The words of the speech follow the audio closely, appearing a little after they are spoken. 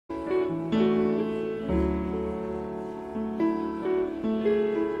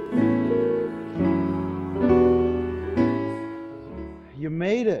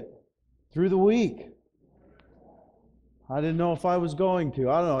made it through the week. I didn't know if I was going to.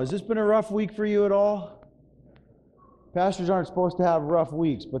 I don't know. Has this been a rough week for you at all? Pastors aren't supposed to have rough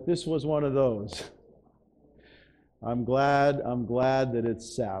weeks, but this was one of those. I'm glad that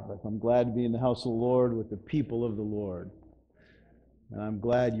it's Sabbath. I'm glad to be in the house of the Lord with the people of the Lord. And I'm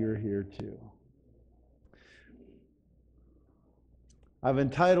glad you're here too. I've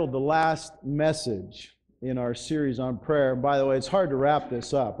entitled the last message in our series on prayer. And by the way, it's hard to wrap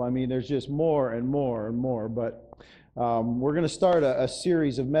this up. I mean, there's just more and more and more. But we're going to start a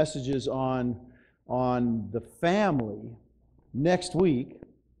series of messages on the family next week.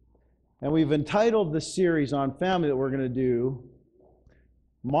 And we've entitled the series on family that we're going to do,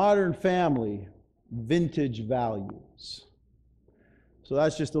 Modern Family, Vintage Values. So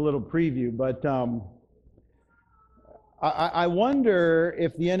that's just a little preview. But I wonder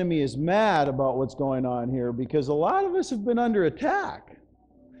if the enemy is mad about what's going on here, because a lot of us have been under attack.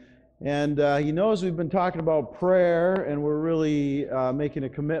 And he knows we've been talking about prayer, and we're really making a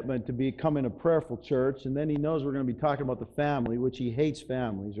commitment to becoming a prayerful church. And then he knows we're going to be talking about the family, which he hates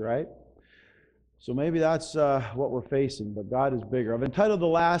families, right? So maybe that's what we're facing, but God is bigger. I've entitled the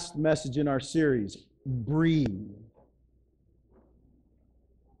last message in our series, Breathe.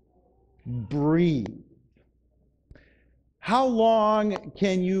 Breathe. How long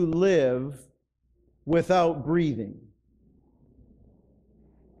can you live without breathing?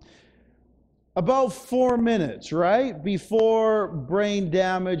 About 4 minutes, right? Before brain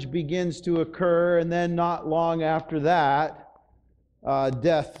damage begins to occur, and then not long after that,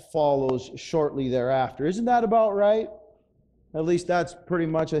 death follows shortly thereafter. Isn't that about right? At least that's pretty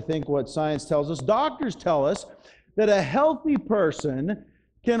much, I think, what science tells us. Doctors tell us that a healthy person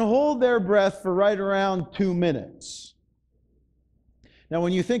can hold their breath for right around 2 minutes. Now,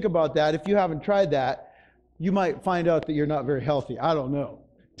 when you think about that, if you haven't tried that, you might find out that you're not very healthy. I don't know.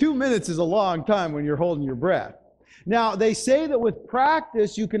 2 minutes is a long time when you're holding your breath. Now, they say that with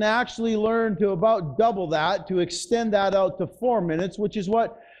practice, you can actually learn to about double that, to extend that out to 4 minutes, which is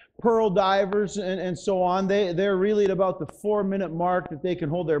what pearl divers and so on, they're really at about the 4-minute mark that they can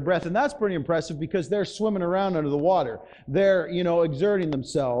hold their breath. And that's pretty impressive because they're swimming around under the water. They're, exerting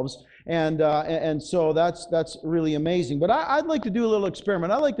themselves. And so that's really amazing. But I'd like to do a little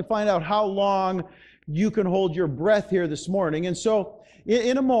experiment. I'd like to find out how long you can hold your breath here this morning. And so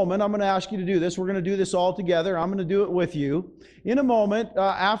in a moment, I'm going to ask you to do this. We're going to do this all together. I'm going to do it with you. In a moment,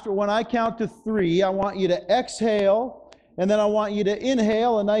 when I count to 3, I want you to exhale, and then I want you to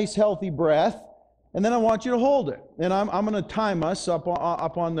inhale a nice healthy breath, and then I want you to hold it. And I'm going to time us up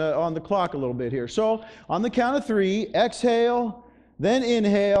on the clock a little bit here. So on the count of 3, exhale, then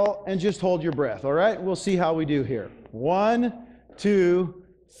inhale, and just hold your breath. All right? We'll see how we do here. 1, 2,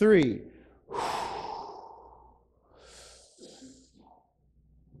 3.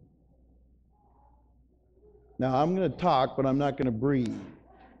 Now, I'm going to talk, but I'm not going to breathe.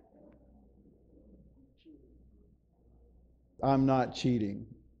 I'm not cheating.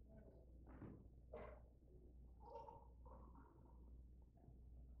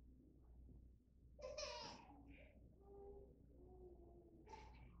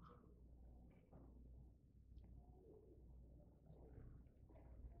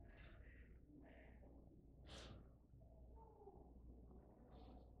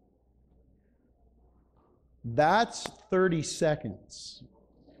 That's 30 seconds.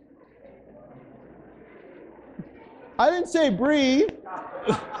 I didn't say breathe.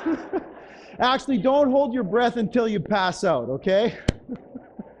 Actually, don't hold your breath until you pass out, okay?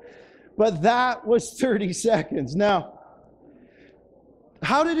 But that was 30 seconds. Now,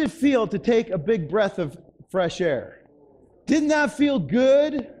 how did it feel to take a big breath of fresh air? Didn't that feel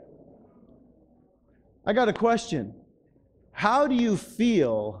good? I got a question. How do you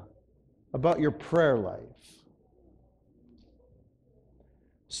feel about your prayer life?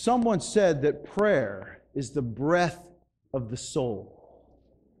 Someone said that prayer is the breath of the soul.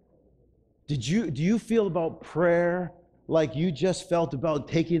 Do you feel about prayer like you just felt about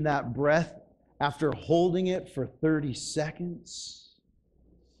taking that breath after holding it for 30 seconds?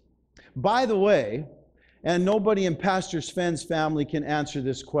 By the way, and nobody in Pastor Sven's family can answer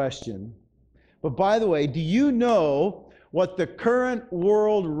this question, but by the way, do you know what the current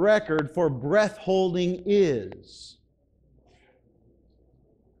world record for breath holding is?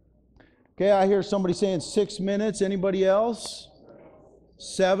 Okay, I hear somebody saying 6 minutes. Anybody else?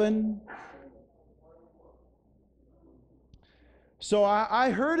 7? So I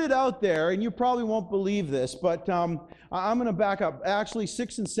heard it out there, and you probably won't believe this, but I'm going to back up. Actually,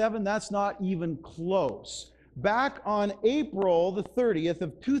 6 and 7, that's not even close. Back on April the 30th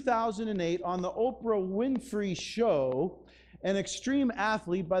of 2008, on the Oprah Winfrey Show, an extreme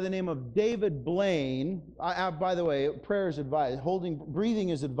athlete by the name of David Blaine. By the way, prayer is advised. Breathing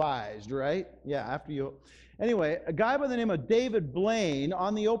is advised, right? Yeah, after you. Anyway, a guy by the name of David Blaine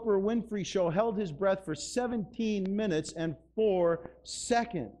on the Oprah Winfrey Show held his breath for 17 minutes and 4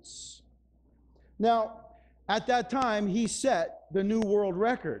 seconds. Now, at that time, he set the new world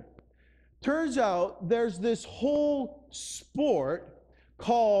record. Turns out there's this whole sport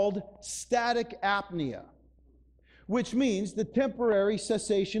called static apnea, which means the temporary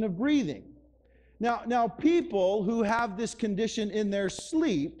cessation of breathing. Now, people who have this condition in their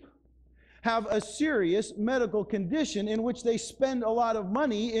sleep have a serious medical condition in which they spend a lot of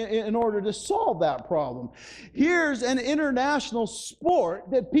money in order to solve that problem. Here's an international sport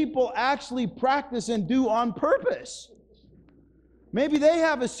that people actually practice and do on purpose. Maybe they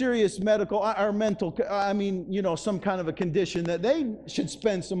have a serious medical or mental, some kind of a condition that they should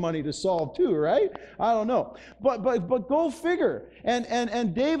spend some money to solve too, right? I don't know. But go figure.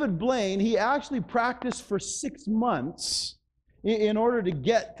 And David Blaine, he actually practiced for 6 months in order to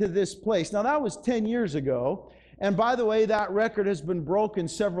get to this place. Now, that was 10 years ago. And by the way, that record has been broken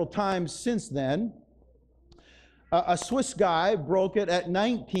several times since then. A Swiss guy broke it at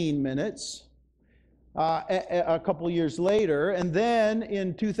 19 minutes a couple of years later. And then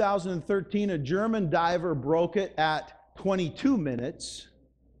in 2013, a German diver broke it at 22 minutes.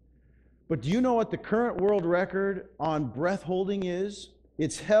 But do you know what the current world record on breath holding is?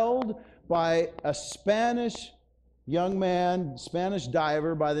 It's held by a Spanish young man, Spanish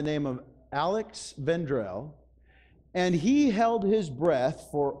diver by the name of Alex Vendrell, and he held his breath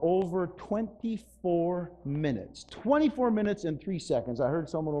for over 24 minutes. 24 minutes and 3 seconds. I heard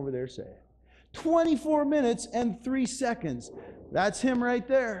someone over there say it. 24 minutes and 3 seconds. That's him right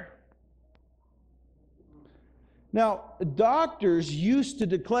there. Now, doctors used to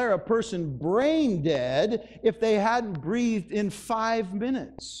declare a person brain dead if they hadn't breathed in 5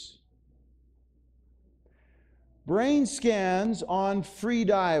 minutes. Brain scans on free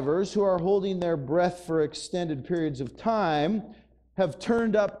divers who are holding their breath for extended periods of time have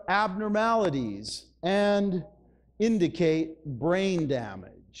turned up abnormalities and indicate brain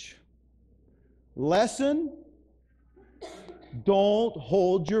damage. Lesson: don't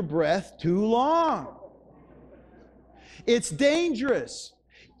hold your breath too long. It's dangerous.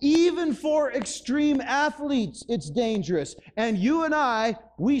 Even for extreme athletes, it's dangerous. And you and I,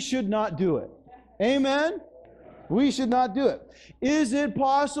 we should not do it. Amen? We should not do it. Is it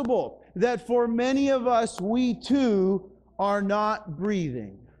possible that for many of us, we too are not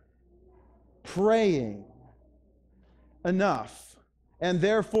breathing, praying enough, and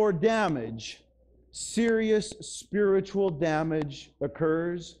therefore serious spiritual damage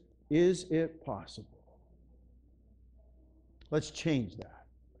occurs? Is it possible? Let's change that.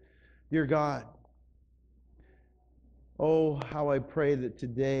 Dear God, oh, how I pray that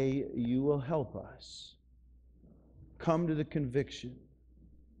today you will help us come to the conviction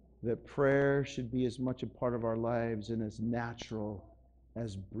that prayer should be as much a part of our lives and as natural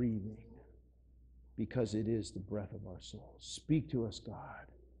as breathing, because it is the breath of our souls. Speak to us, God.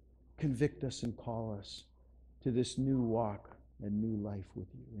 Convict us and call us to this new walk and new life with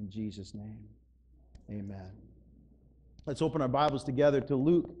you. In Jesus' name, amen. Let's open our Bibles together to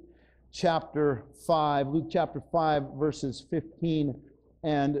Luke chapter 5. Luke chapter 5, verses 15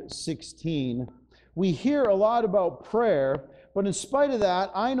 and 16. We hear a lot about prayer, but in spite of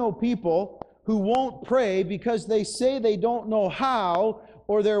that, I know people who won't pray because they say they don't know how,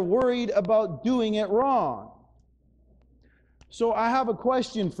 or they're worried about doing it wrong. So I have a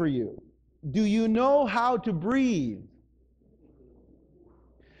question for you. Do you know how to breathe?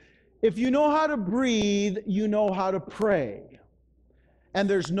 If you know how to breathe, you know how to pray. And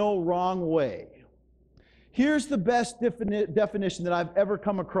there's no wrong way. Here's the best definition that I've ever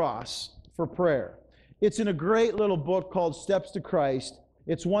come across for prayer. It's in a great little book called Steps to Christ.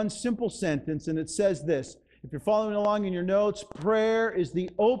 It's one simple sentence, and it says this. If you're following along in your notes, prayer is the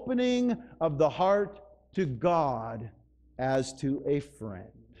opening of the heart to God as to a friend.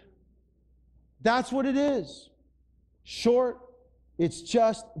 That's what it is. Short, it's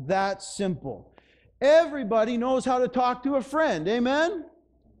just that simple. Everybody knows how to talk to a friend. Amen?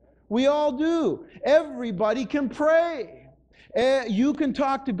 We all do. Everybody can pray. You can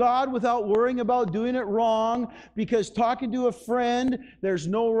talk to God without worrying about doing it wrong, because talking to a friend, there's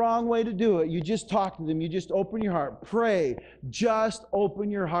no wrong way to do it. You just talk to them. You just open your heart. Pray. Just open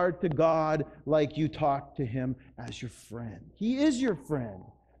your heart to God like you talk to Him as your friend. He is your friend.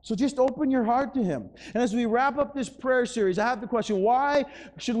 So just open your heart to Him. And as we wrap up this prayer series, I have the question, why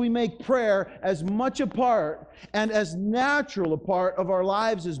should we make prayer as much a part and as natural a part of our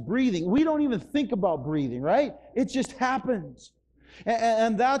lives as breathing? We don't even think about breathing, right? It just happens.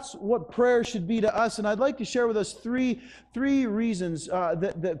 And that's what prayer should be to us. And I'd like to share with us three reasons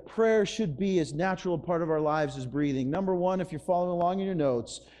that prayer should be as natural a part of our lives as breathing. Number one, if you're following along in your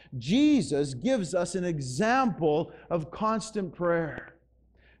notes, Jesus gives us an example of constant prayer.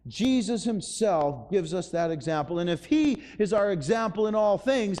 Jesus Himself gives us that example. And if He is our example in all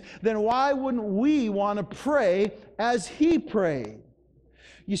things, then why wouldn't we want to pray as He prayed?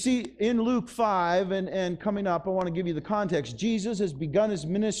 You see, in Luke 5, and coming up, I want to give you the context. Jesus has begun His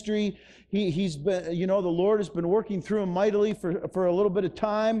ministry. He's been, the Lord has been working through Him mightily for a little bit of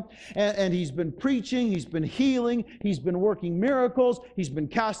time. And He's been preaching, He's been healing, He's been working miracles, He's been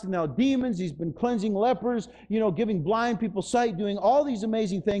casting out demons, He's been cleansing lepers, giving blind people sight, doing all these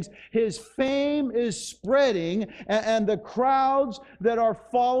amazing things. His fame is spreading, and the crowds that are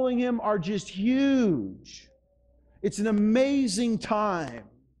following Him are just huge. It's an amazing time.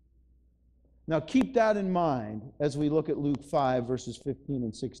 Now keep that in mind as we look at Luke 5, verses 15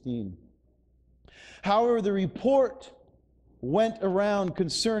 and 16. However, the report went around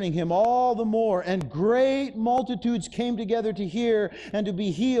concerning Him all the more, and great multitudes came together to hear and to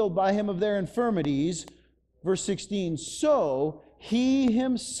be healed by Him of their infirmities. Verse 16, so He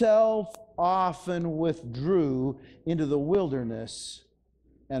Himself often withdrew into the wilderness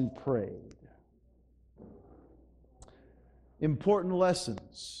and prayed. Important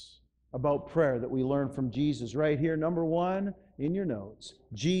lessons about prayer that we learn from Jesus right here. Number one, in your notes,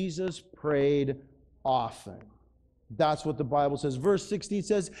 Jesus prayed often. That's what the Bible says. Verse 16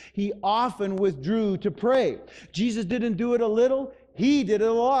 says, He often withdrew to pray. Jesus didn't do it a little, He did it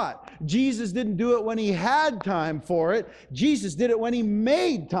a lot. Jesus didn't do it when He had time for it. Jesus did it when He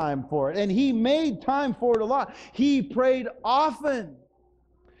made time for it. And He made time for it a lot. He prayed often.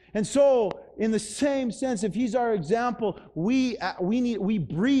 And so, in the same sense, if He's our example, we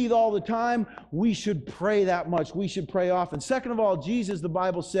breathe all the time. We should pray that much. We should pray often. Second of all, Jesus, the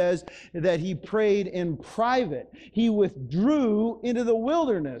Bible says that He prayed in private. He withdrew into the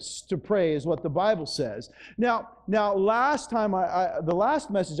wilderness to pray, is what the Bible says. Now, last time, the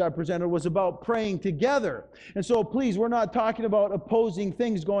last message I presented was about praying together. And so, please, we're not talking about opposing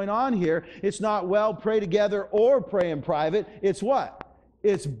things going on here. It's not, pray together or pray in private. It's what?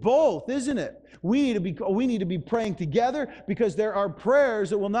 It's both, isn't it? We need to be praying together, because there are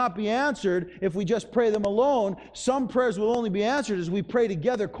prayers that will not be answered if we just pray them alone. Some prayers will only be answered as we pray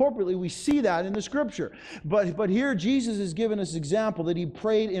together corporately. We see that in the Scripture. But here Jesus has given us example that He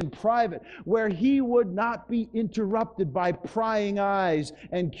prayed in private, where He would not be interrupted by prying eyes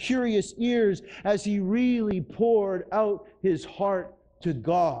and curious ears as He really poured out His heart to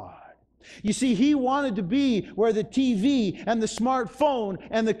God. You see, He wanted to be where the TV and the smartphone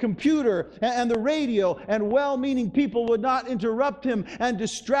and the computer and the radio and well-meaning people would not interrupt Him and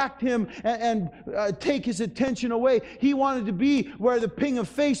distract Him and take His attention away. He wanted to be where the ping of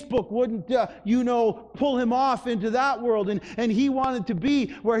Facebook wouldn't, pull Him off into that world. And He wanted to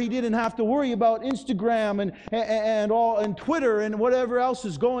be where He didn't have to worry about Instagram and Twitter and whatever else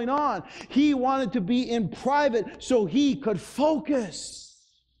is going on. He wanted to be in private so He could focus.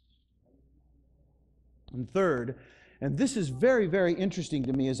 And third, and this is very, very interesting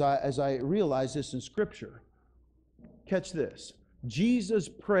to me as I realize this in Scripture. Catch this. Jesus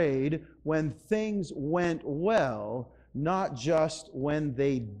prayed when things went well, not just when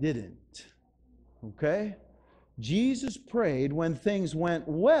they didn't. Okay? Jesus prayed when things went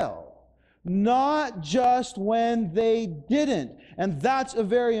well, not just when they didn't. And that's a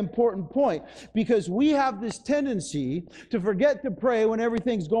very important point, because we have this tendency to forget to pray when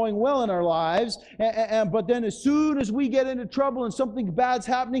everything's going well in our lives, but then as soon as we get into trouble and something bad's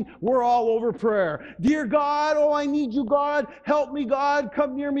happening, we're all over prayer. Dear God, I need you, God. Help me, God.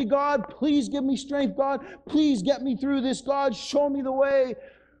 Come near me, God. Please give me strength, God. Please get me through this, God. Show me the way.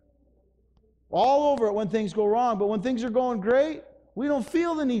 All over it when things go wrong, but when things are going great, we don't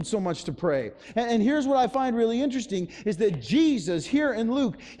feel the need so much to pray. And here's what I find really interesting is that Jesus, here in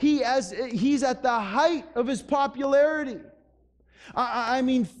Luke, he's at the height of His popularity. I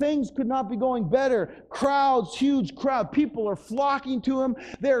mean, things could not be going better. Crowds, huge crowd. People are flocking to Him.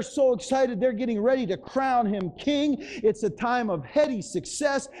 They're so excited. They're getting ready to crown Him king. It's a time of heady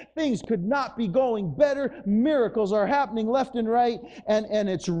success. Things could not be going better. Miracles are happening left and right. And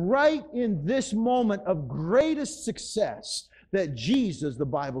it's right in this moment of greatest success that Jesus, the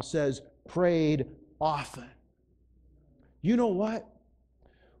Bible says, prayed often. You know what?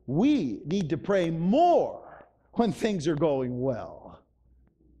 We need to pray more when things are going well.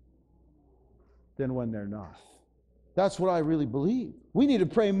 than when they're not. That's what I really believe. We need to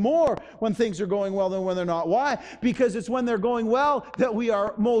pray more when things are going well than when they're not. Why? Because it's when they're going well that we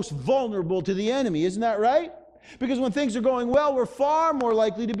are most vulnerable to the enemy. Isn't that right? Because when things are going well, we're far more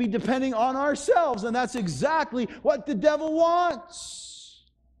likely to be depending on ourselves. And that's exactly what the devil wants.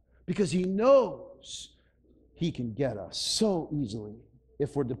 Because he knows he can get us so easily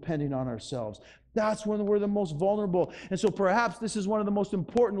if we're depending on ourselves. That's when we're the most vulnerable. And so perhaps this is one of the most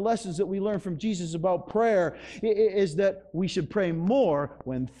important lessons that we learn from Jesus about prayer, is that we should pray more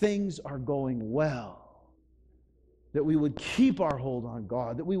when things are going well. That we would keep our hold on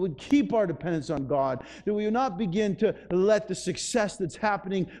God, that we would keep our dependence on God, that we would not begin to let the success that's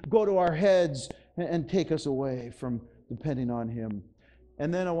happening go to our heads and take us away from depending on Him.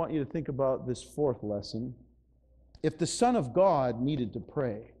 And then I want you to think about this fourth lesson. If the Son of God needed to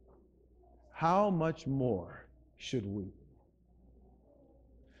pray, how much more should we?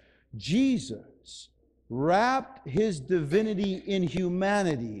 Jesus wrapped His divinity in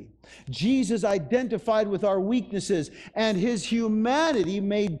humanity. Jesus identified with our weaknesses, and His humanity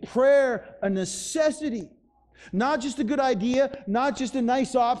made prayer a necessity. Not just a good idea, not just a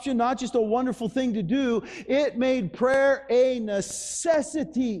nice option, not just a wonderful thing to do. It made prayer a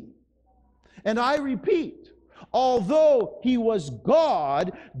necessity. And I repeat, although He was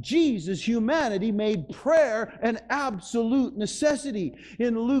God, Jesus' humanity made prayer an absolute necessity.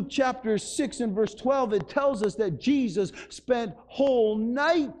 In Luke chapter 6 and verse 12, it tells us that Jesus spent whole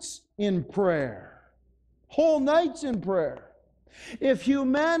nights in prayer. Whole nights in prayer. If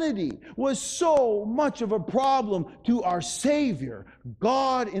humanity was so much of a problem to our Savior,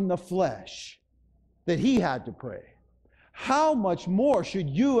 God in the flesh, that He had to pray, how much more should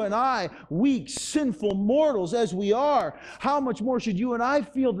you and I, weak, sinful mortals as we are, how much more should you and I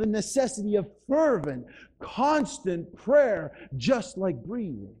feel the necessity of fervent, constant prayer, just like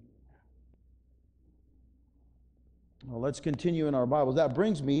breathing? Well, let's continue in our Bibles. That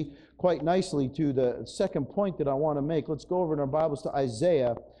brings me quite nicely to the second point that I want to make. Let's go over in our Bibles to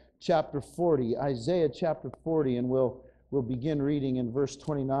Isaiah chapter 40. Isaiah chapter 40, and we'll begin reading in verse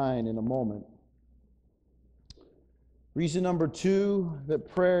 29 in a moment. Reason number 2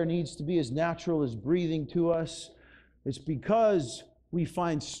 that prayer needs to be as natural as breathing to us, it's because we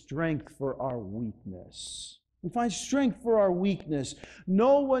find strength for our weakness. We find strength for our weakness.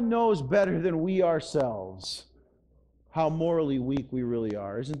 No one knows better than we ourselves how morally weak we really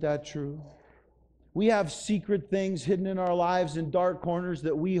are. Isn't that true? We have secret things hidden in our lives in dark corners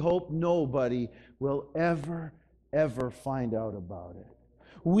that we hope nobody will ever find out about it.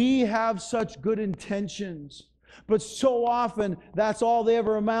 We have such good intentions, but so often that's all they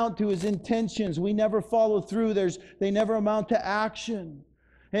ever amount to is intentions. We never follow through. They never amount to action.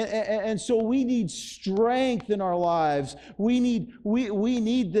 And so we need strength in our lives. We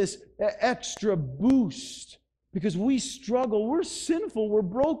need this extra boost because we struggle. We're sinful. We're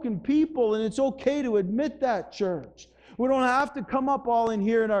broken people, and it's okay to admit that, church. We don't have to come up all in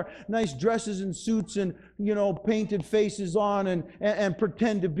here in our nice dresses and suits and, painted faces on and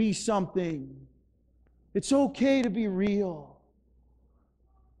pretend to be something. It's okay to be real.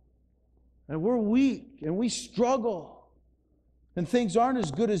 And we're weak and we struggle. And things aren't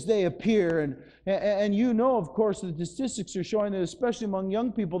as good as they appear. And of course, the statistics are showing that especially among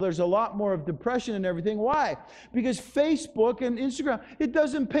young people, there's a lot more of depression and everything. Why? Because Facebook and Instagram, it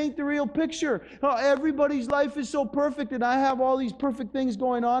doesn't paint the real picture. Everybody's life is so perfect, and I have all these perfect things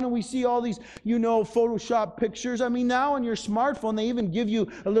going on, and we see all these, Photoshop pictures. I mean, now on your smartphone, they even give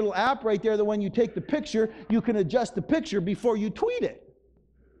you a little app right there that when you take the picture, you can adjust the picture before you tweet it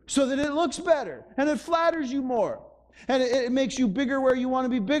so that it looks better and it flatters you more. And it makes you bigger where you want to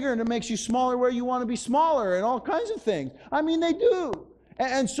be bigger, and it makes you smaller where you want to be smaller, and all kinds of things. I mean, they do.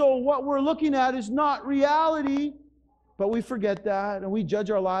 And so what we're looking at is not reality, but we forget that, and we judge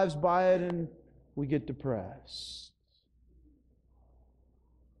our lives by it, and we get depressed.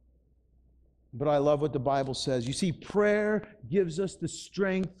 But I love what the Bible says. You see, prayer gives us the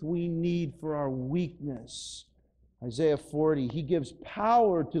strength we need for our weakness. Isaiah 40, He gives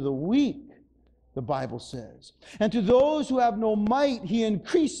power to the weak, the Bible says. And to those who have no might, He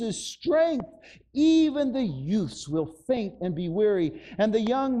increases strength. Even the youths will faint and be weary, and the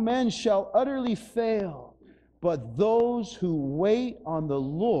young men shall utterly fail. But those who wait on the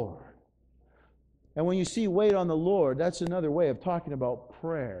Lord, and when you see wait on the Lord, that's another way of talking about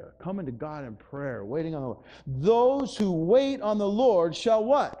prayer. Coming to God in prayer, waiting on the Lord. Those who wait on the Lord shall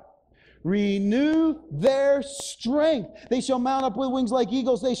what? Renew their strength. They shall mount up with wings like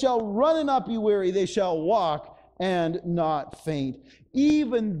eagles. They shall run and not be weary. They shall walk and not faint.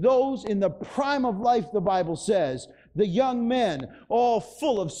 Even those in the prime of life, the Bible says, The young men, all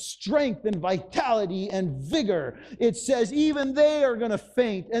full of strength and vitality and vigor. It says even they are going to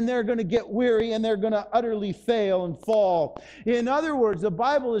faint and they're going to get weary and they're going to utterly fail and fall. In other words, the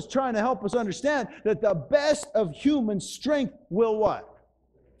Bible is trying to help us understand that the best of human strength will what?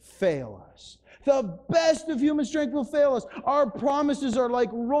 Fail us. The best of human strength will fail us. Our promises are like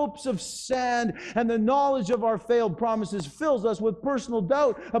ropes of sand, and the knowledge of our failed promises fills us with personal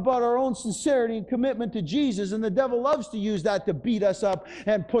doubt about our own sincerity and commitment to Jesus, and the devil loves to use that to beat us up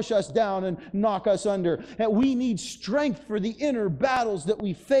and push us down and knock us under. And we need strength for the inner battles that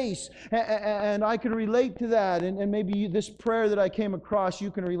we face, and I can relate to that, and maybe this prayer that I came across,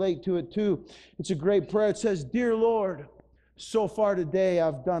 you can relate to it too. It's a great prayer. It says, "Dear Lord, so far today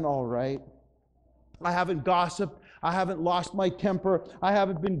I've done all right. I haven't gossiped. I haven't lost my temper. I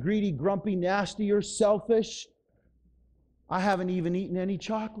haven't been greedy, grumpy, nasty, or selfish. I haven't even eaten any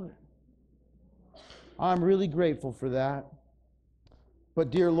chocolate. I'm really grateful for that.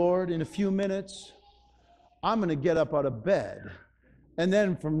 But dear Lord, in a few minutes, I'm going to get up out of bed. And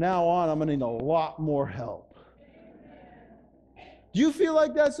then from now on, I'm going to need a lot more help." Do you feel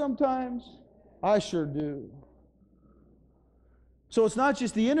like that sometimes? I sure do. So it's not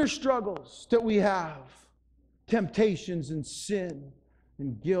just the inner struggles that we have, temptations and sin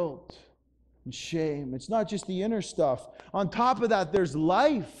and guilt and shame. It's not just the inner stuff. On top of that, there's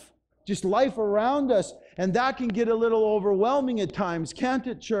life, just life around us. And that can get a little overwhelming at times, can't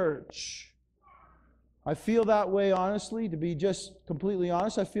it, church? I feel that way, honestly, to be just completely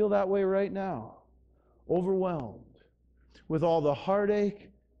honest. I feel that way right now. Overwhelmed with all the heartache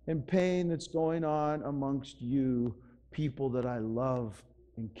and pain that's going on amongst you, people that I love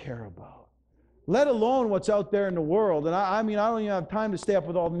and care about. Let alone what's out there in the world. And I mean, I don't even have time to stay up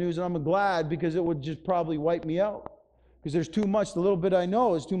with all the news, and I'm glad, because it would just probably wipe me out. Because there's too much. The little bit I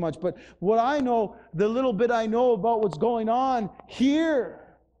know is too much. But what I know, the little bit I know about what's going on here,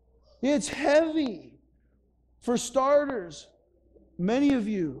 it's heavy. For starters, many of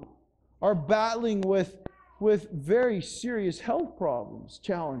you are battling with very serious health problems,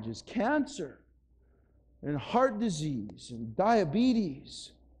 challenges, cancer, and heart disease and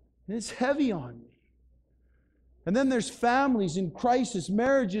diabetes. And it's heavy on me. And then there's families in crisis,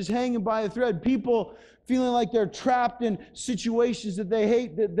 marriages hanging by a thread, people feeling like they're trapped in situations that they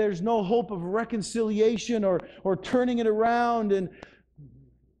hate, that there's no hope of reconciliation or turning it around, and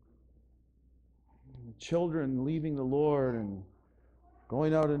children leaving the Lord and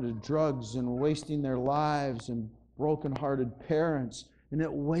going out into drugs and wasting their lives, and broken-hearted parents, and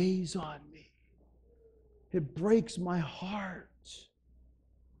it weighs on me. It breaks my heart.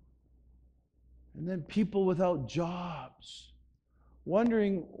 And then people without jobs,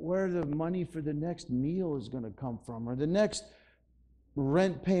 wondering where the money for the next meal is going to come from, or the next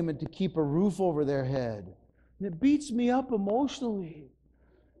rent payment to keep a roof over their head. And it beats me up emotionally.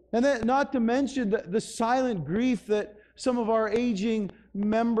 And then, not to mention the silent grief that some of our aging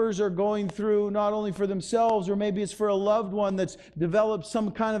members are going through, not only for themselves, or maybe it's for a loved one that's developed some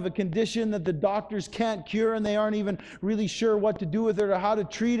kind of a condition that the doctors can't cure, and they aren't even really sure what to do with it or how to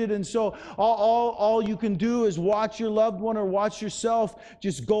treat it. And so all you can do is watch your loved one or watch yourself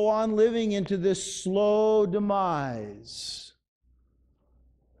just go on living into this slow demise.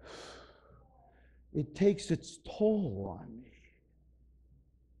 It takes its toll on me.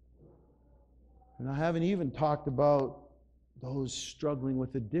 And I haven't even talked about those struggling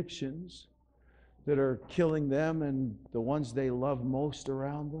with addictions that are killing them and the ones they love most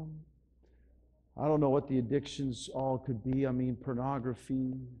around them. I don't know what the addictions all could be. I mean,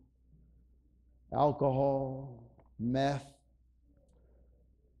 pornography, alcohol, meth,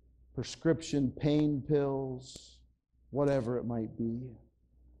 prescription pain pills, whatever it might be.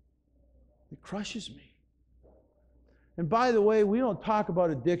 It crushes me. And by the way, we don't talk about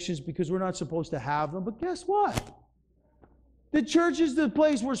addictions because we're not supposed to have them, but guess what? The church is the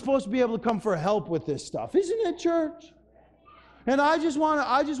place we're supposed to be able to come for help with this stuff. Isn't it, church? And I just want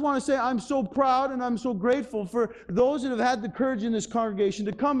to say I'm so proud and I'm so grateful for those that have had the courage in this congregation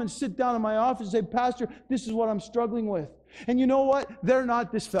to come and sit down in my office and say, "Pastor, this is what I'm struggling with." And you know what? They're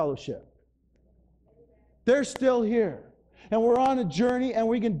not disfellowshipped. They're still here. And we're on a journey, and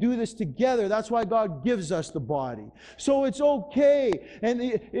we can do this together. That's why God gives us the body. So it's okay. And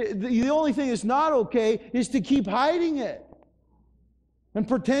the only thing that's not okay is to keep hiding it and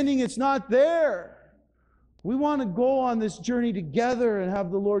pretending it's not there. We want to go on this journey together and have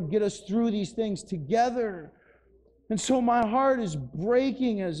the Lord get us through these things together. And so my heart is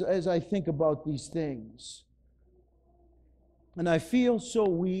breaking as I think about these things. and I feel so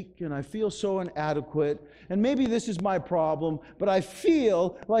weak, and I feel so inadequate, and maybe this is my problem, but I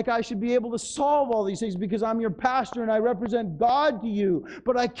feel like I should be able to solve all these things because I'm your pastor and I represent God to you,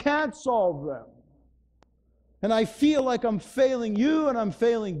 but I can't solve them. And I feel like I'm failing you and I'm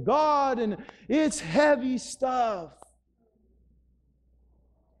failing God, and it's heavy stuff.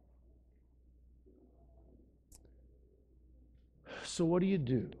 So what do you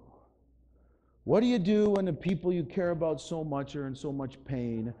do? What do you do when the people you care about so much are in so much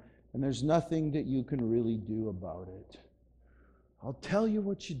pain and there's nothing that you can really do about it? I'll tell you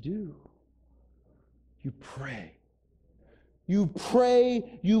what you do. You pray. You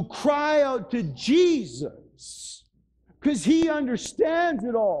pray, you cry out to Jesus because He understands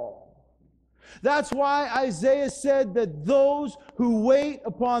it all. That's why Isaiah said that those who wait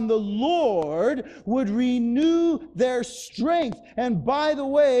upon the Lord would renew their strength. And by the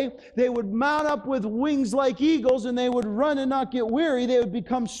way, they would mount up with wings like eagles, and they would run and not get weary. They would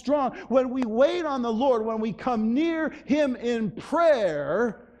become strong. When we wait on the Lord, when we come near Him in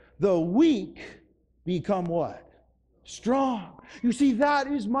prayer, the weak become what? Strong. You see, that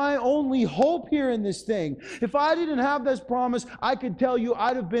is my only hope here in this thing. If I didn't have this promise, I could tell you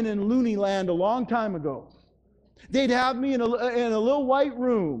I'd have been in loony land a long time ago. They'd have me in a little white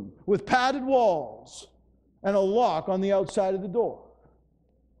room with padded walls and a lock on the outside of the door.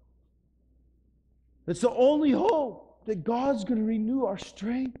 It's the only hope that God's going to renew our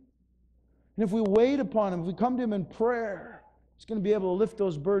strength. And if we wait upon Him, if we come to Him in prayer, He's going to be able to lift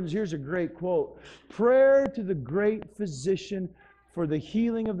those burdens. Here's a great quote. Prayer to the great physician for the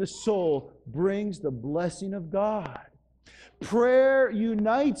healing of the soul brings the blessing of God. Prayer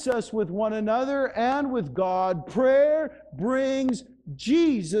unites us with one another and with God. Prayer brings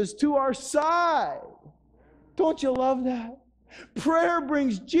Jesus to our side. Don't you love that? Prayer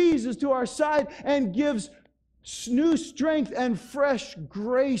brings Jesus to our side and gives new strength and fresh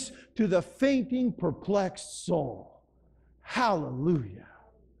grace to the fainting, perplexed soul. Hallelujah.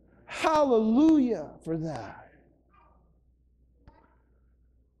 Hallelujah for that.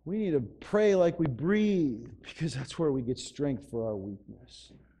 We need to pray like we breathe because that's where we get strength for our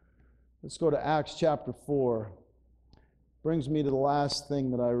weakness. Let's go to Acts chapter 4. Brings me to the last thing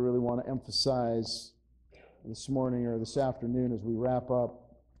that I really want to emphasize this morning or this afternoon as we wrap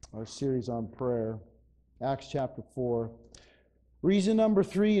up our series on prayer. Acts chapter 4. Reason number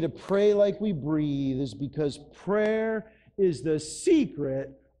 3 to pray like we breathe is because prayer is the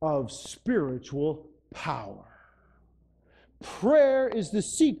secret of spiritual power. Prayer is the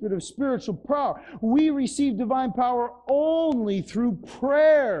secret of spiritual power. We receive divine power only through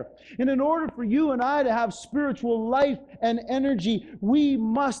prayer. And in order for you and I to have spiritual life and energy, we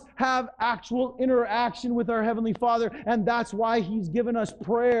must have actual interaction with our Heavenly Father. And that's why He's given us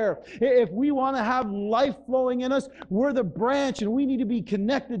prayer. If we want to have life flowing in us, we're the branch and we need to be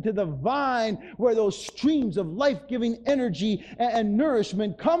connected to the vine where those streams of life-giving energy and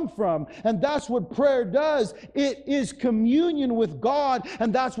nourishment come from. And that's what prayer does. It is communion with God,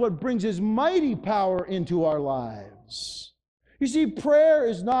 and that's what brings His mighty power into our lives. You see, prayer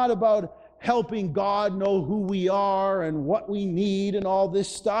is not about helping God know who we are and what we need and all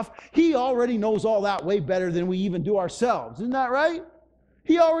this stuff. He already knows all that way better than we even do ourselves. Isn't that right?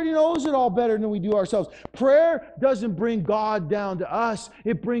 He already knows it all better than we do ourselves. Prayer doesn't bring God down to us.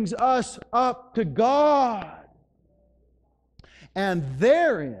 It brings us up to God. And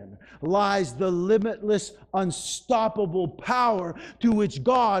therein lies the limitless, unstoppable power to which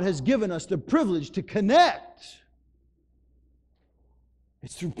God has given us the privilege to connect.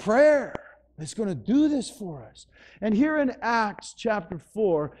 It's through prayer that's going to do this for us. And here in Acts chapter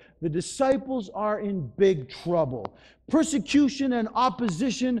 4, the disciples are in big trouble. Persecution and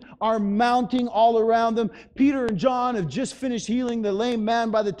opposition are mounting all around them. Peter and John have just finished healing the lame man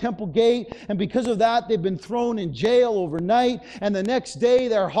by the temple gate, and because of that, they've been thrown in jail overnight, and the next day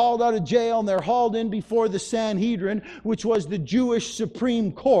they're hauled out of jail and they're hauled in before the Sanhedrin, which was the Jewish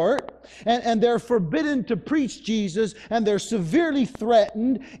Supreme Court, and they're forbidden to preach Jesus, and they're severely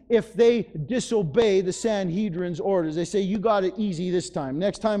threatened if they disobey the Sanhedrin's orders. They say, you got it easy this time.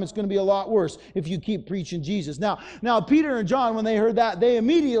 Next time it's going to be a lot worse if you keep preaching Jesus. Now, Peter and John, when they heard that, they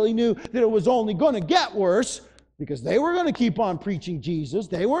immediately knew that it was only going to get worse because they were going to keep on preaching Jesus.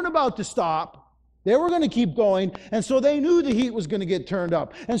 They weren't about to stop. They were going to keep going. And so they knew the heat was going to get turned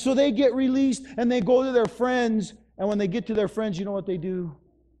up. And so they get released and they go to their friends. And when they get to their friends, you know what they do?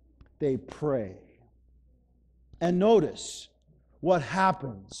 They pray. And notice what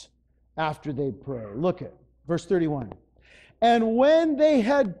happens after they pray. Look at verse 31. And when they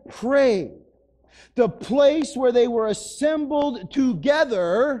had prayed, the place where they were assembled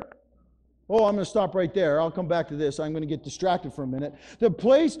together Oh, I'm going to stop right there. I'll come back to this. I'm going to get distracted for a minute. The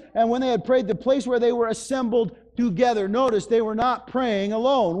place, and when they had prayed, the place where they were assembled together. Notice they were not praying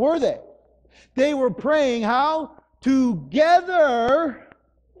alone, were they? They were praying how? Together.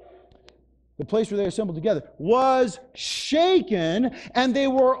 The place where they assembled together was shaken, and they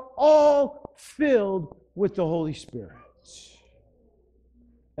were all filled with the Holy Spirit.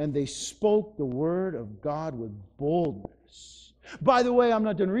 And they spoke the word of God with boldness. By the way, I'm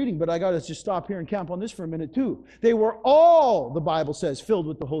not done reading, but I got to just stop here and camp on this for a minute too. They were all, the Bible says, filled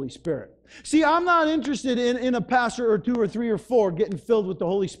with the Holy Spirit. See, I'm not interested in a pastor or two or three or four getting filled with the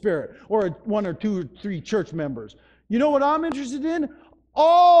Holy Spirit, or one or two or three church members. You know what I'm interested in?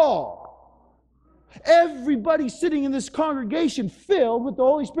 All. Everybody sitting in this congregation filled with the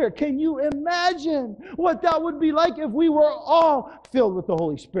Holy Spirit. Can you imagine what that would be like if we were all filled with the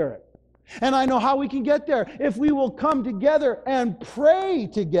Holy Spirit? And I know how we can get there. If we will come together and pray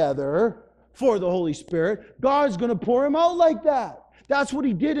together for the Holy Spirit, God's going to pour Him out like that. That's what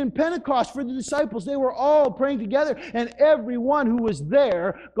He did in Pentecost for the disciples. They were all praying together, and everyone who was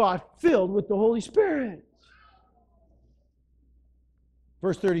there got filled with the Holy Spirit.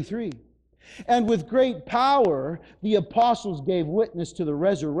 Verse 33. And with great power the apostles gave witness to the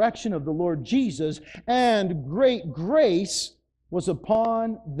resurrection of the Lord Jesus, and great grace was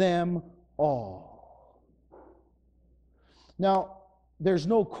upon them all. Now, there's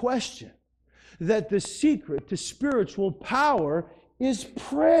no question that the secret to spiritual power is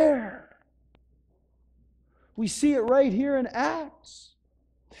prayer. We see it right here in Acts.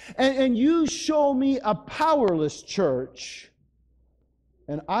 And you show me a powerless church,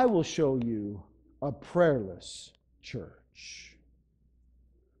 and I will show you a prayerless church.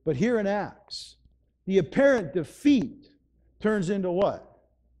 But here in Acts, the apparent defeat turns into what?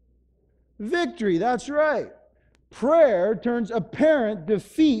 Victory. That's right. Prayer turns apparent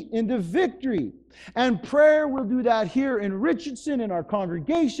defeat into victory. And prayer will do that here in Richardson, in our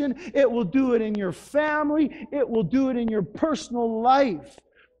congregation. It will do it in your family. It will do it in your personal life.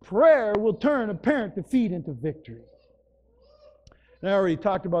 Prayer will turn apparent defeat into victory. And I already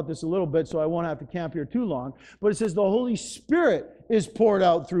talked about this a little bit, so I won't have to camp here too long. But it says the Holy Spirit is poured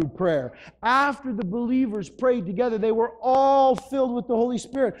out through prayer. After the believers prayed together, they were all filled with the Holy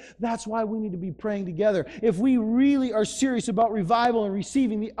Spirit. That's why we need to be praying together. If we really are serious about revival and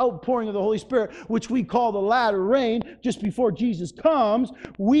receiving the outpouring of the Holy Spirit, which we call the latter rain, just before Jesus comes,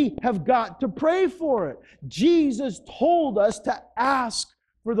 we have got to pray for it. Jesus told us to ask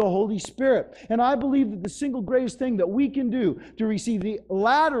for the Holy Spirit. And I believe that the single greatest thing that we can do to receive the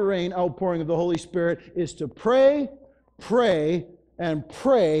latter rain outpouring of the Holy Spirit is to pray, pray, and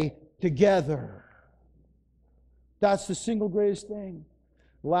pray together. That's the single greatest thing.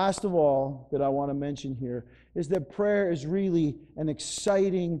 Last of all that I want to mention here is that prayer is really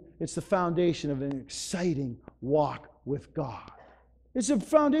it's the foundation of an exciting walk with God. It's a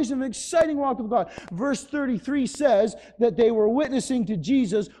foundation of an exciting walk with God. Verse 33 says that they were witnessing to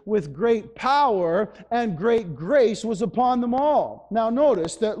Jesus with great power, and great grace was upon them all. Now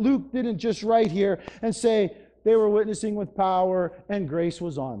notice that Luke didn't just write here and say they were witnessing with power and grace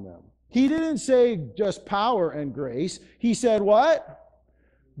was on them. He didn't say just power and grace. He said what?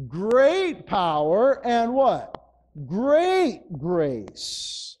 Great power and what? Great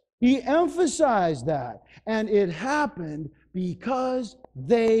grace. He emphasized that. And it happened because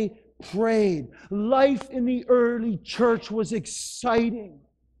they prayed. Life in the early church was exciting.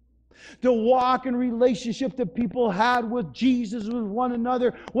 The walk and relationship that people had with Jesus, with one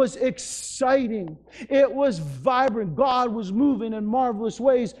another, was exciting. It was vibrant. God was moving in marvelous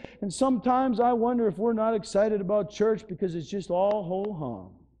ways. And sometimes I wonder if we're not excited about church because it's just all ho-hum.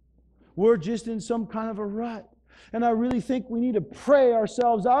 We're just in some kind of a rut. And I really think we need to pray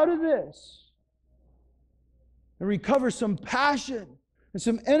ourselves out of this and recover some passion and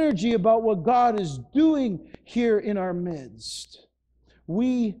some energy about what God is doing here in our midst.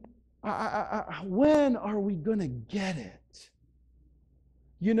 When are we going to get it?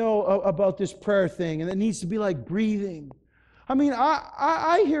 You know, about this prayer thing, and it needs to be like breathing. I mean,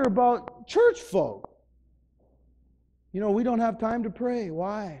 I hear about church folk. You know, we don't have time to pray.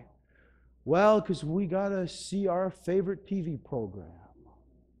 Why? Well, because we got to see our favorite TV program.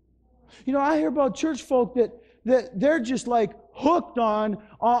 You know, I hear about church folk that they're just like hooked on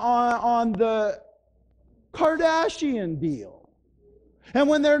the Kardashian deal. And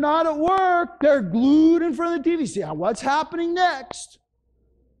when they're not at work, they're glued in front of the TV. See what's happening next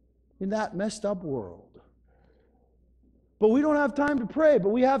in that messed up world. But we don't have time to pray, but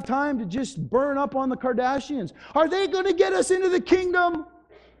we have time to just burn up on the Kardashians. Are they going to get us into the kingdom?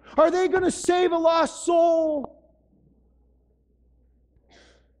 Are they going to save a lost soul?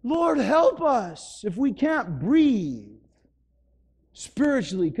 Lord, help us if we can't breathe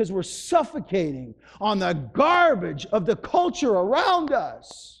spiritually because we're suffocating on the garbage of the culture around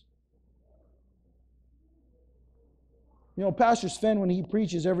us. You know, Pastor Sven, when he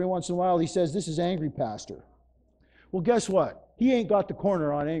preaches every once in a while, he says, this is angry pastor. Well, guess what? He ain't got the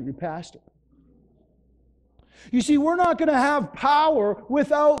corner on angry pastor. You see, we're not going to have power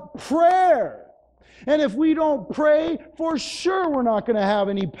without prayer. And if we don't pray, for sure we're not going to have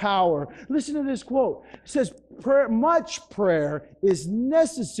any power. Listen to this quote. It says, much prayer is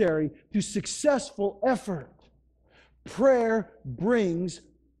necessary to successful effort. Prayer brings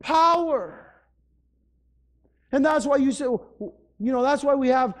power. And that's why you say, that's why we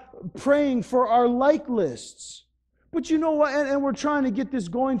have praying for our like lists. But you know what? And we're trying to get this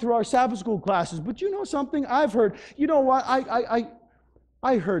going through our Sabbath school classes. But you know something I've heard? You know what?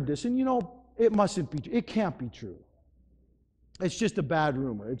 I heard this, and it mustn't be true. It can't be true. It's just a bad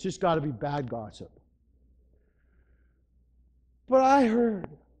rumor. It's just got to be bad gossip. But I heard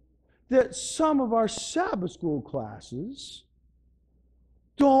that some of our Sabbath school classes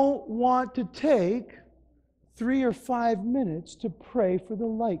don't want to take 3 or 5 minutes to pray for the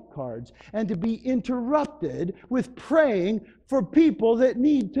like cards and to be interrupted with praying for people that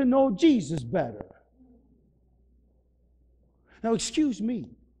need to know Jesus better. Now, excuse me.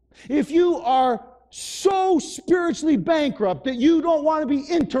 If you are so spiritually bankrupt that you don't want to be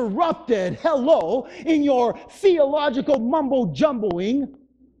interrupted, in your theological mumbo-jumboing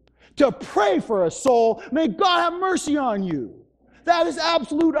to pray for a soul, may God have mercy on you. That is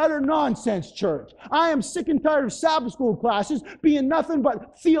absolute, utter nonsense, church. I am sick and tired of Sabbath school classes being nothing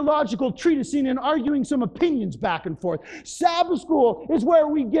but theological treatise-ing and arguing some opinions back and forth. Sabbath school is where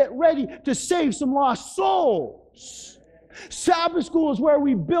we get ready to save some lost souls. Sabbath school is where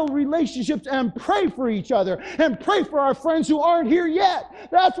we build relationships and pray for each other and pray for our friends who aren't here yet.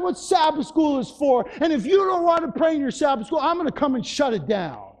 That's what Sabbath school is for. And if you don't want to pray in your Sabbath school, I'm going to come and shut it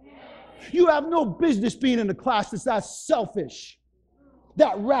down. You have no business being in a class that's that selfish,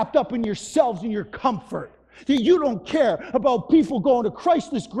 that wrapped up in yourselves and your comfort, that you don't care about people going to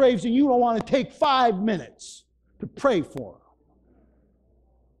Christless graves and you don't want to take 5 minutes to pray for them.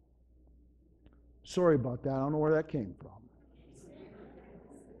 Sorry about that. I don't know where that came from.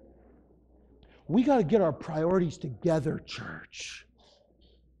 We got to get our priorities together, church.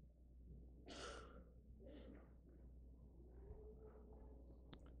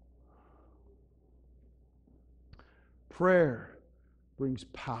 Prayer brings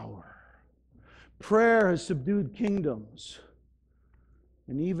power. Prayer has subdued kingdoms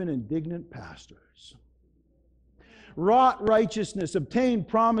and even indignant pastors. Wrought righteousness, obtained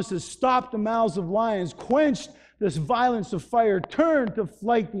promises, stopped the mouths of lions, quenched this violence of fire, turned to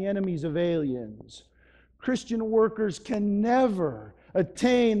flight the enemies of aliens. Christian workers can never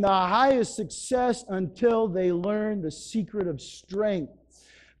attain the highest success until they learn the secret of strength.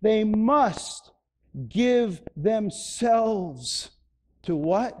 They must give themselves to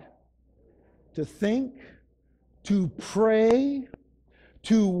what? To think, to pray,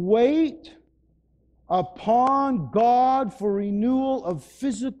 to wait upon God for renewal of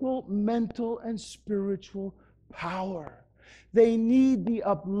physical, mental, and spiritual power. They need the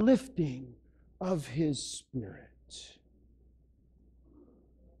uplifting of His Spirit.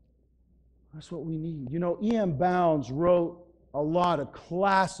 That's what we need. You know, E.M. Bounds wrote a lot of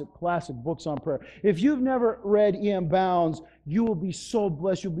classic books on prayer. If you've never read E.M. Bounds, you will be so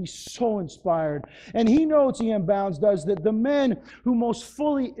blessed. You'll be so inspired. And he notes, E.M. Bounds does, that the men who most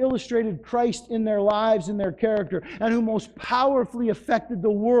fully illustrated Christ in their lives and their character and who most powerfully affected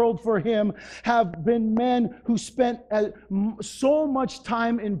the world for Him have been men who spent so much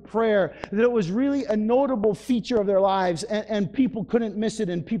time in prayer that it was really a notable feature of their lives, and people couldn't miss it,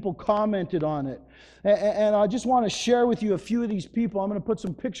 and people commented on it. And I just want to share with you a few of these people. I'm going to put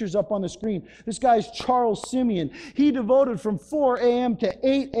some pictures up on the screen. This guy's Charles Simeon. He devoted from 4 a.m. to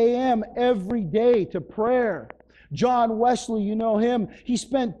 8 a.m. every day to prayer. John Wesley, you know him. He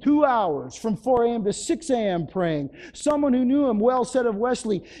spent 2 hours from 4 a.m. to 6 a.m. praying. Someone who knew him well said of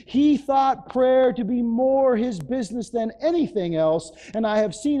Wesley, he thought prayer to be more his business than anything else, and I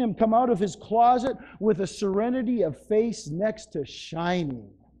have seen him come out of his closet with a serenity of face next to shining.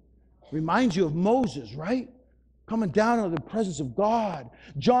 Reminds you of Moses, right? Coming down into the presence of God.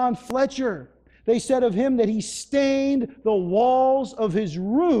 John Fletcher, they said of him that he stained the walls of his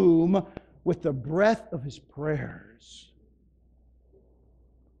room with the breath of his prayers.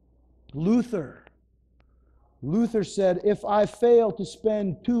 Luther said, if I fail to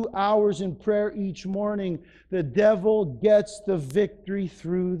spend 2 hours in prayer each morning, the devil gets the victory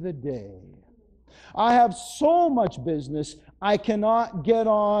through the day. I have so much business, I cannot get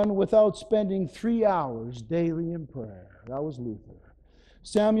on without spending 3 hours daily in prayer. That was Luther.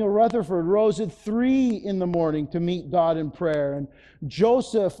 Samuel Rutherford rose at 3 in the morning to meet God in prayer. And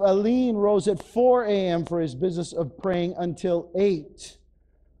Joseph Alleine rose at 4 a.m. for his business of praying until 8.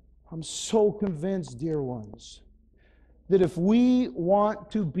 I'm so convinced, dear ones, that if we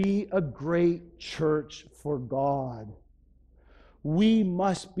want to be a great church for God, we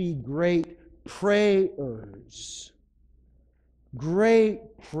must be great prayers. Great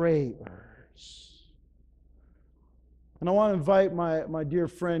prayers. And I want to invite my dear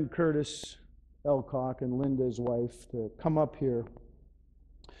friend Curtis Elcock and Linda, his wife, to come up here.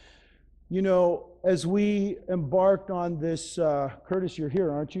 You know, as we embarked on this, Curtis, you're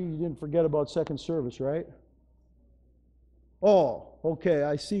here, aren't you? You didn't forget about second service, right? Oh, okay,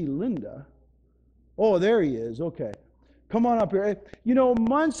 I see Linda. Oh, there he is, okay. Come on up here. You know,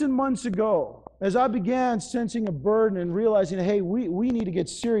 months and months ago, as I began sensing a burden and realizing, hey, we need to get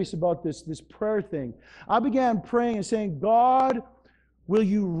serious about this prayer thing, I began praying and saying, God, will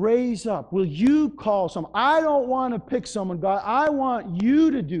you raise up? Will you call someone? I don't want to pick someone, God. I want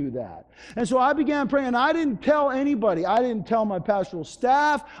you to do that. And so I began praying, and I didn't tell anybody. I didn't tell my pastoral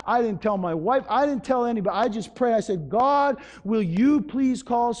staff. I didn't tell my wife. I didn't tell anybody. I just prayed. I said, God, will you please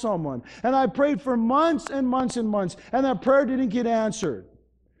call someone? And I prayed for months and months and months, and that prayer didn't get answered.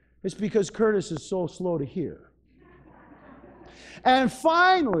 It's because Curtis is so slow to hear. And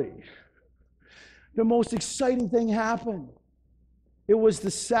finally, the most exciting thing happened. It was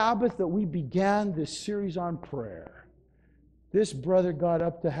the Sabbath that we began this series on prayer. This brother got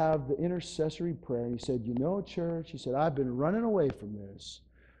up to have the intercessory prayer, and he said, you know, church, he said, I've been running away from this,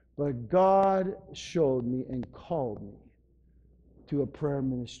 but God showed me and called me to a prayer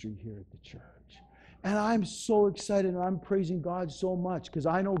ministry here at the church. And I'm so excited, and I'm praising God so much because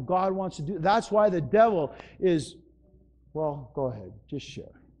I know God wants to do. That's why the devil is, well, go ahead, just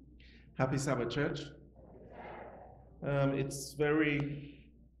share. Happy Sabbath, church. It's very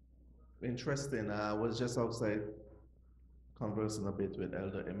interesting. I was just outside conversing a bit with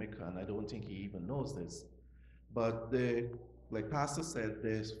Elder Emeka, and I don't think he even knows this. But like Pastor said,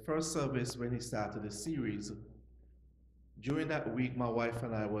 the first service when he started the series, during that week, my wife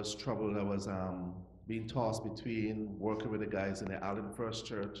and I was troubled. I was being tossed between working with the guys in the Allen First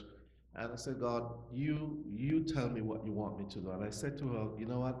Church. And I said, God, you tell me what you want me to do. And I said to her, you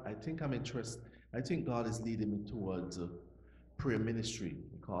know what, I think I'm interested. I think God is leading me towards prayer ministry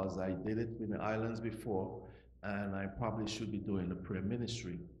because I did it in the islands before, and I probably should be doing the prayer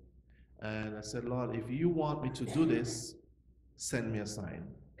ministry. And I said, Lord, if you want me to do this, send me a sign.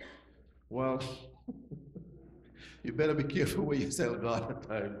 Well, you better be careful what you tell God at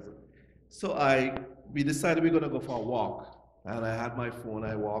times. So we decided we're going to go for a walk. And I had my phone,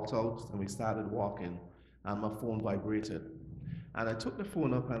 I walked out, and we started walking, and my phone vibrated. And I took the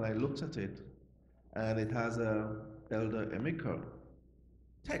phone up and I looked at it, and it has a Elder Emeka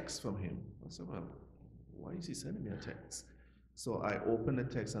text from him. I said, well, why is he sending me a text? So I opened the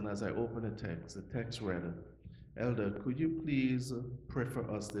text, and as I opened the text read, Elder, could you please pray for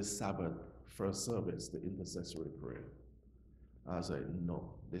us this Sabbath, first service, the intercessory prayer? I was like,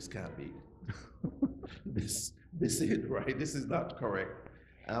 no, this can't be. This is right. This is not correct.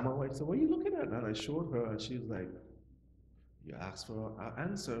 And my wife said, what are you looking at? And I showed her, and she was like, you asked for an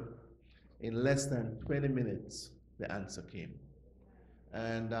answer. In less than 20 minutes, the answer came.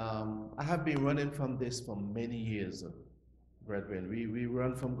 And I have been running from this for many years, brethren. We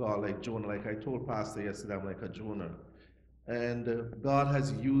run from God like Jonah. Like I told Pastor yesterday, I'm like a Jonah. And God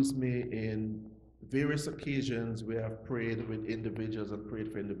has used me in various occasions where I've prayed with individuals and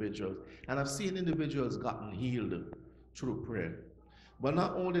prayed for individuals. And I've seen individuals gotten healed through prayer. But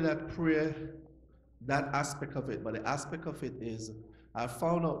not only that prayer, that aspect of it, but the aspect of it is I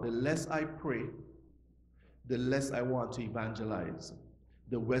found out the less I pray, the less I want to evangelize.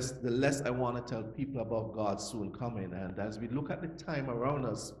 The less I want to tell people about God soon coming. And as we look at the time around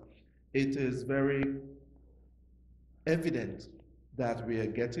us, it is very evident that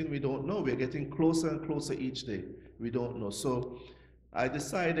we don't know. We're getting closer and closer each day. We don't know. So I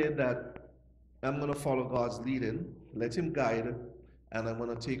decided that I'm going to follow God's leading, let him guide, and I'm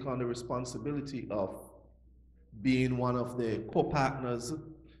going to take on the responsibility of being one of the co-partners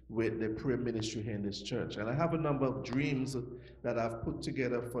with the prayer ministry here in this church. And I have a number of dreams that I've put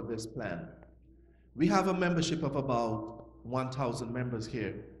together for this plan. We have a membership of about 1,000 members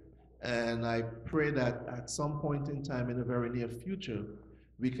here. And I pray that at some point in time in the very near future,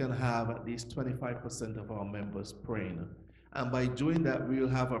 we can have at least 25% of our members praying. And by doing that, we'll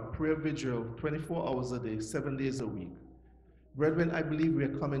have a prayer vigil 24 hours a day, 7 days a week. Brethren, I believe we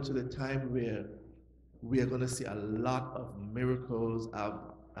are coming to the time where we are going to see a lot of miracles.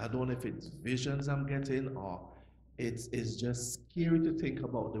 I don't know if it's visions I'm getting, or it's just scary to think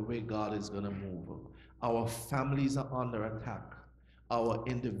about the way God is going to move. Our families are under attack. Our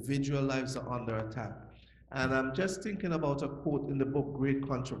individual lives are under attack. And I'm just thinking about a quote in the book Great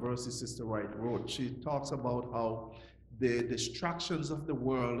Controversy Sister Wright wrote. She talks about how the distractions of the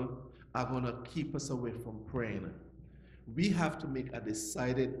world are going to keep us away from praying. We have to make a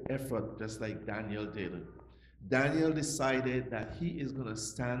decided effort, just like Daniel did. Daniel decided that he is going to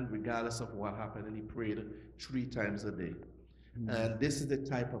stand regardless of what happened, and he prayed 3 times a day. And this is the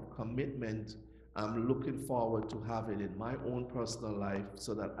type of commitment I'm looking forward to having in my own personal life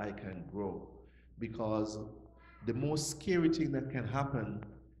so that I can grow. Because the most scary thing that can happen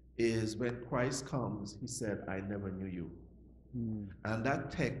is when Christ comes, he said, I never knew you. And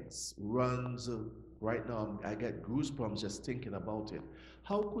that text runs right now. I get goosebumps just thinking about it.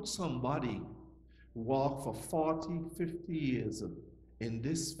 How could somebody walk for 40, 50 years in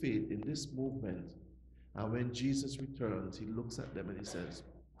this faith, in this movement, and when Jesus returns, he looks at them and he says,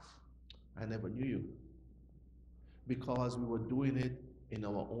 I never knew you? Because we were doing it in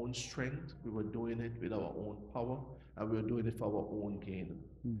our own strength, we were doing it with our own power, and we were doing it for our own gain.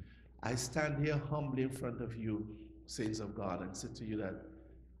 I stand here humbly in front of you, saints of God, and say to you that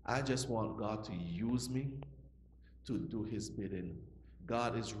I just want God to use me to do his bidding.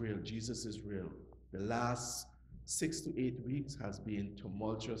 God is real. Jesus is real. The last 6 to 8 weeks has been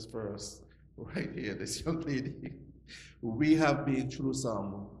tumultuous for us. Right here, this young lady. We have been through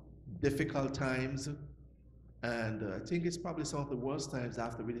some difficult times, and I think it's probably some of the worst times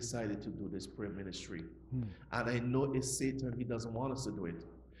after we decided to do this prayer ministry. And I know it's Satan. He doesn't want us to do it,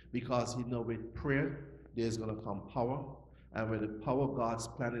 because he knows with prayer there's going to come power, and with the power, God's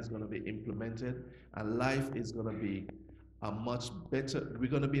plan is going to be implemented, and life is going to be we're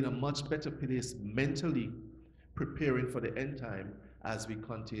going to be in a much better place mentally, preparing for the end time as we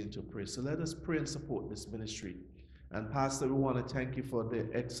continue to pray. So let us pray and support this ministry. And Pastor, we want to thank you for the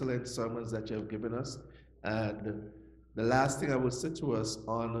excellent sermons that you have given us. And the last thing I will say to us,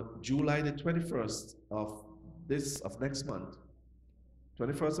 on July the 21st of next month,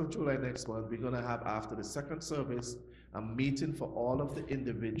 21st of July next month, we're going to have, after the second service, a meeting for all of the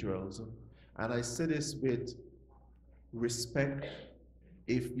individuals. And I say this with respect.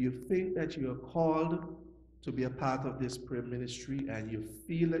 If you think that you are called to be a part of this prayer ministry and you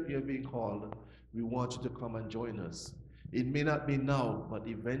feel that you're being called, we want you to come and join us. It may not be now, but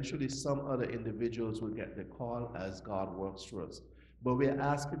eventually some other individuals will get the call as God works through us. But we're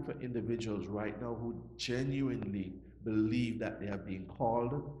asking for individuals right now who genuinely believe that they are being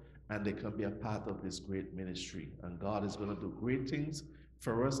called and they can be a part of this great ministry. And God is going to do great things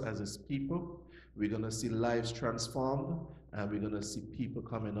for us as his people. We're going to see lives transformed, and we're going to see people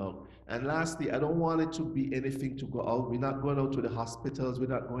coming out. And lastly, I don't want it to be anything to go out. We're not going out to the hospitals. We're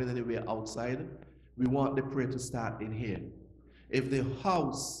not going anywhere outside. We want the prayer to start in here. If the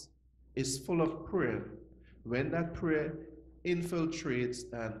house is full of prayer, when that prayer infiltrates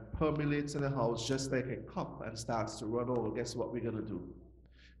and permeates in the house just like a cup and starts to run over, guess what we're going to do?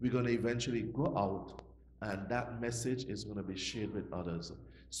 We're going to eventually go out, and that message is going to be shared with others.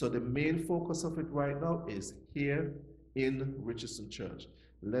 So the main focus of it right now is here in Richardson Church.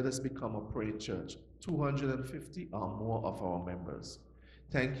 Let us become a praying church. 250 or more of our members.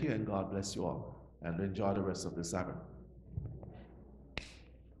 Thank you, and God bless you all. And enjoy the rest of the Sabbath.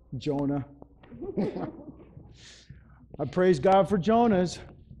 Jonah. I praise God for Jonahs.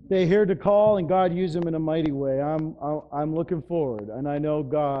 They hear the call, and God used them in a mighty way. I'm looking forward, and I know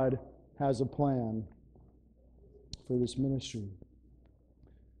God has a plan for this ministry.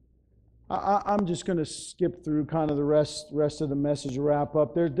 I'm just going to skip through kind of the rest of the message to wrap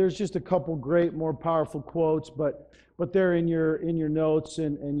up. There's just a couple great, more powerful quotes, but they're in your notes,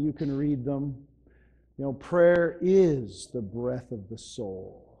 and you can read them. You know, prayer is the breath of the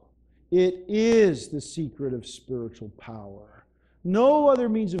soul. It is the secret of spiritual power. No other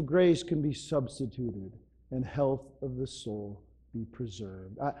means of grace can be substituted, and health of the soul be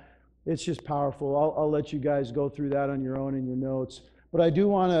preserved. It's just powerful. I'll let you guys go through that on your own in your notes. But I do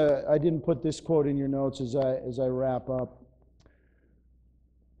want to, I didn't put this quote in your notes as I wrap up.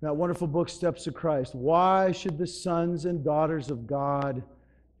 That wonderful book, Steps to Christ. Why should the sons and daughters of God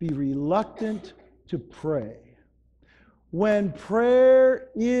be reluctant to pray? When prayer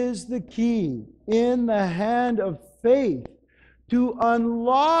is the key in the hand of faith to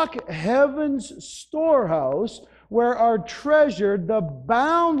unlock heaven's storehouse, where are treasured the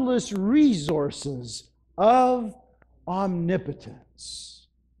boundless resources of omnipotence.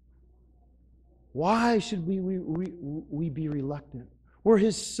 Why should we be reluctant? We're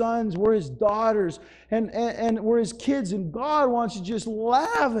His sons, we're His daughters, and we're His kids. And God wants to just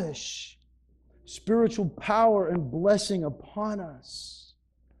lavish spiritual power and blessing upon us.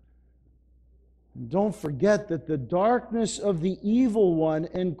 And don't forget that the darkness of the evil one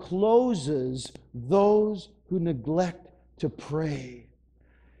encloses those who neglect to pray.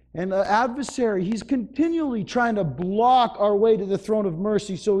 And the adversary, he's continually trying to block our way to the throne of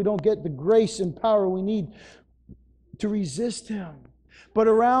mercy so we don't get the grace and power we need to resist him. But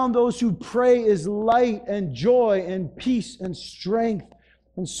around those who pray is light and joy and peace and strength.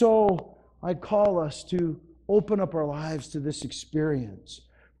 And so I call us to open up our lives to this experience.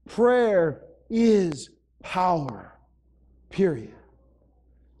 Prayer is power, period.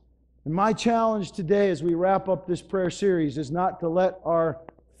 And my challenge today as we wrap up this prayer series is not to let our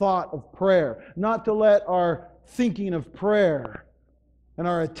thought of prayer, not to let our thinking of prayer and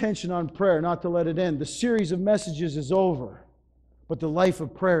our attention on prayer, not to let it end. The series of messages is over, but the life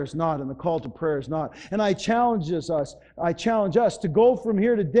of prayer is not, and the call to prayer is not. And I challenge us to go from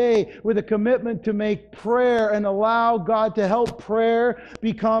here today with a commitment to make prayer and allow God to help prayer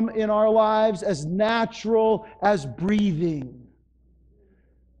become in our lives as natural as breathing.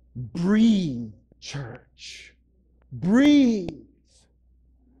 Breathe, church. Breathe.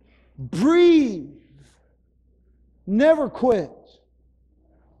 Breathe. Never quit.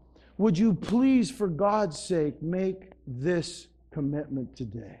 Would you please, for God's sake, make this commitment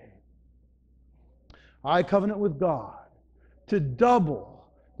today? I covenant with God to double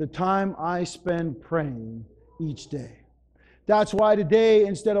the time I spend praying each day. That's why today,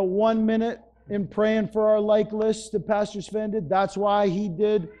 instead of 1 minute in praying for our like list that Pastor Sven did, that's why he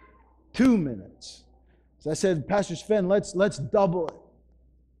did 2 minutes. So I said, Pastor Sven, let's double it.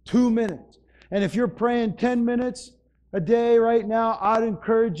 2 minutes. And if you're praying 10 minutes a day right now, I'd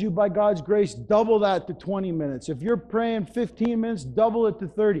encourage you by God's grace, double that to 20 minutes. If you're praying 15 minutes, double it to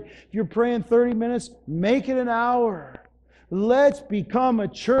 30. If you're praying 30 minutes, make it an hour. Let's become a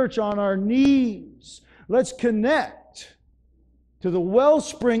church on our knees. Let's connect to the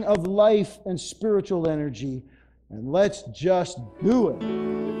wellspring of life and spiritual energy, and let's just do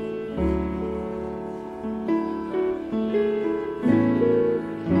it.